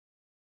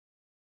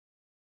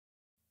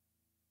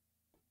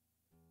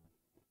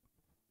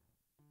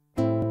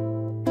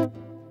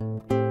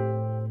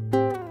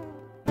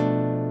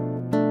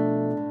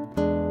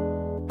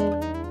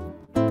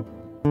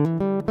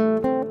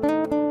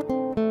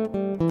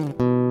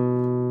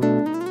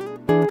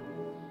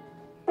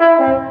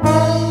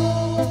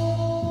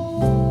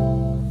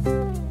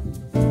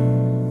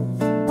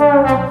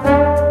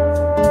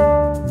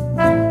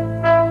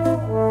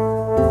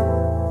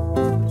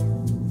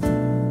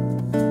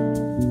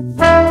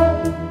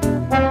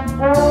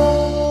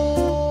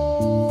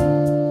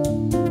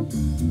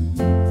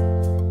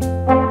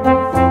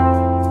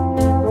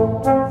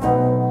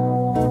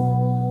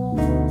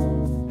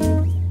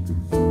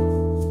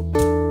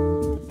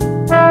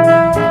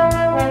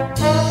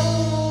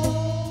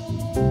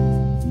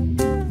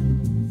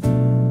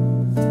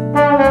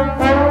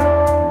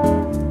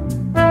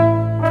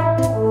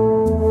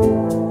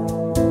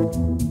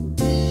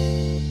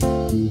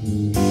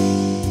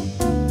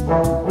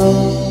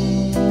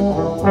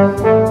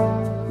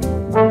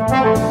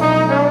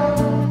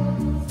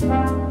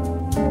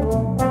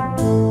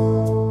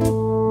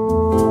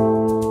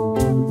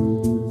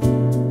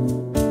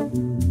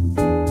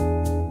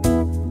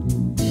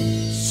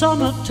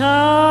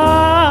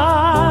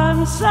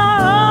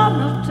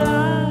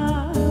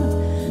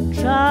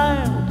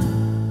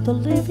the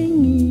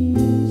living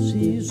is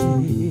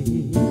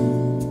easy.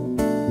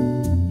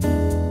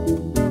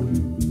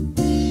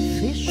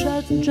 Fish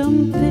are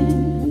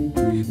jumping,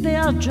 they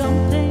are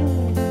jumping,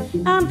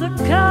 and the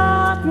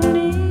cotton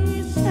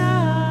is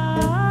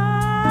high.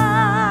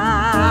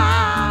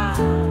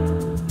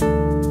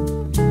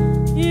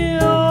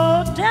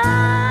 Your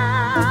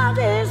dad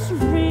is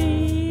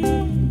rich,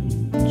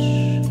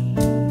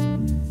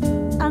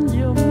 and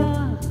your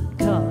ma,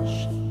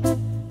 gosh,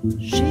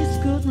 she's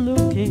good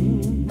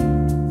looking.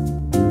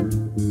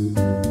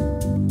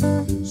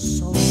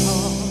 So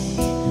hush,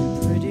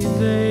 pretty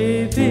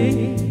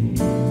baby,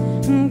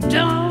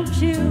 don't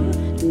you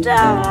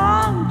cry.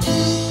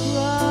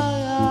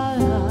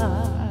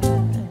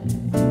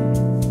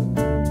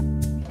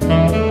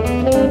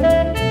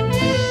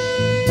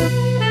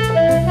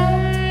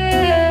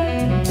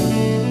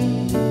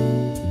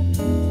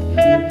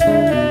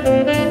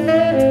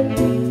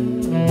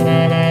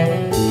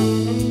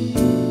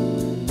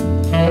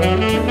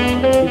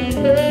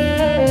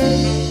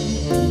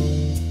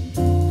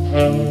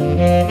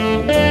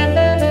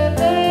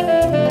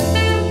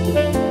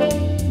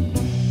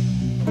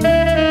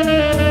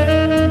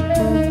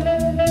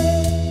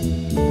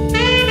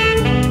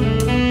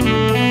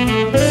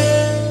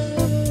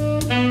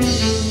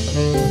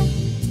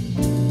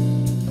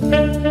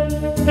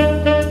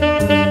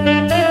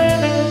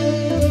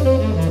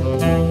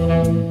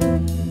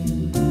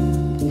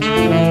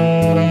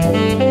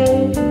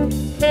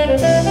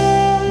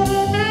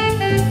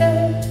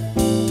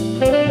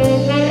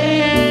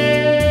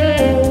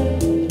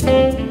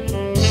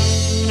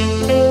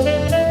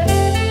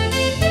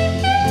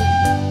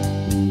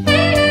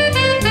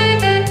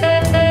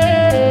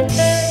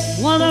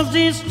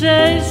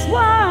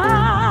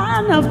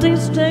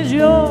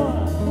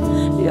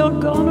 You're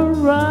gonna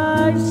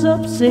rise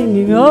up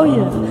singing, oh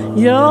yeah,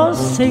 you're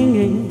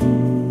singing.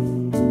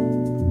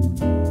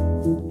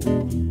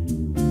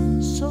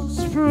 So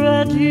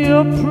spread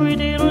your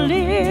pretty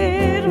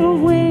little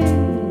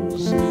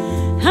wings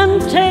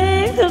and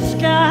take the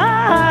sky.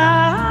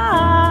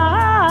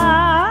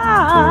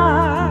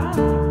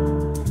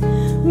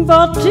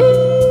 But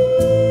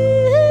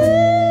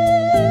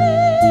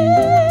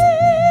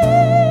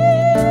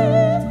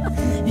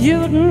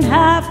you don't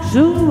have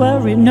to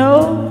worry,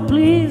 no,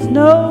 please,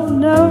 no,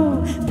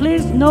 no,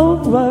 please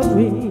don't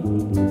worry.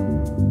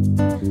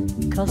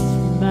 'Cause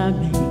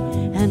Mommy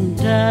and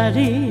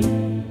Daddy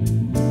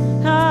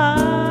are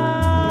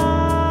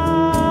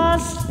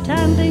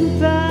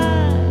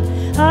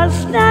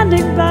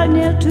standing by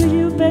near to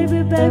you,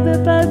 baby, baby,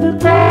 baby,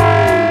 baby.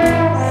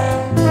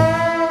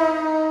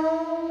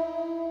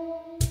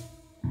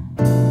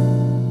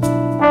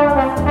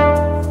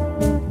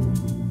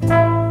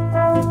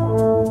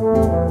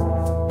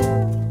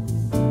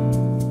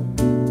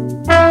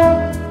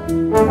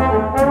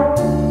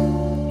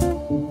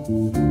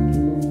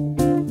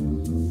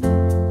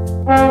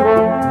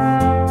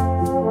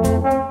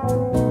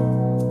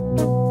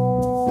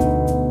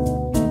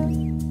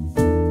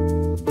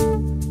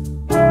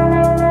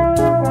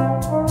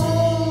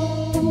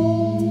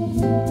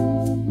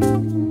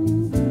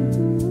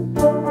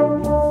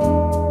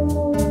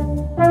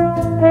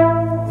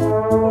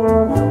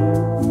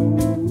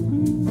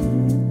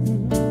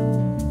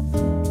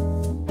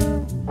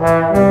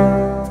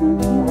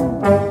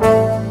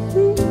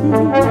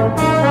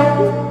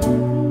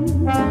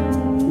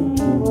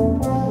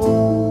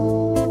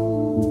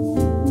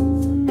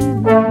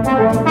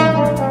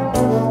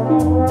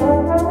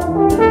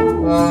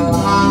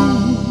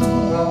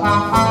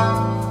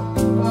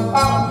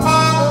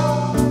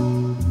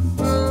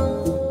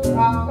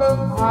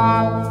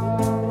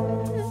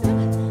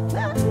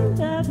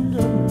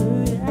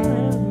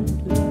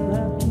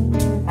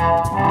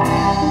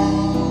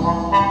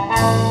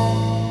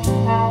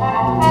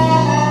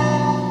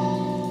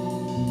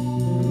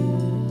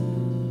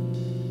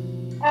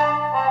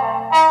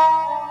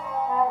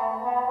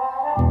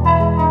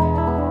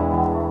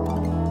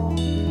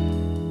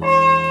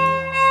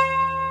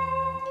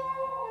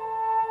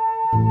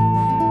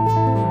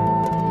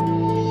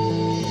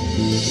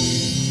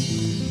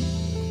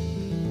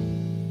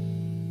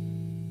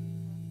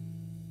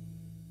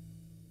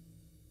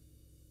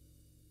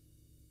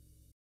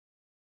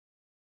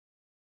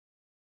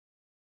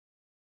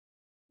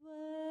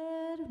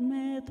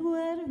 Duerme,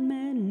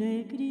 duerme,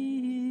 negrita.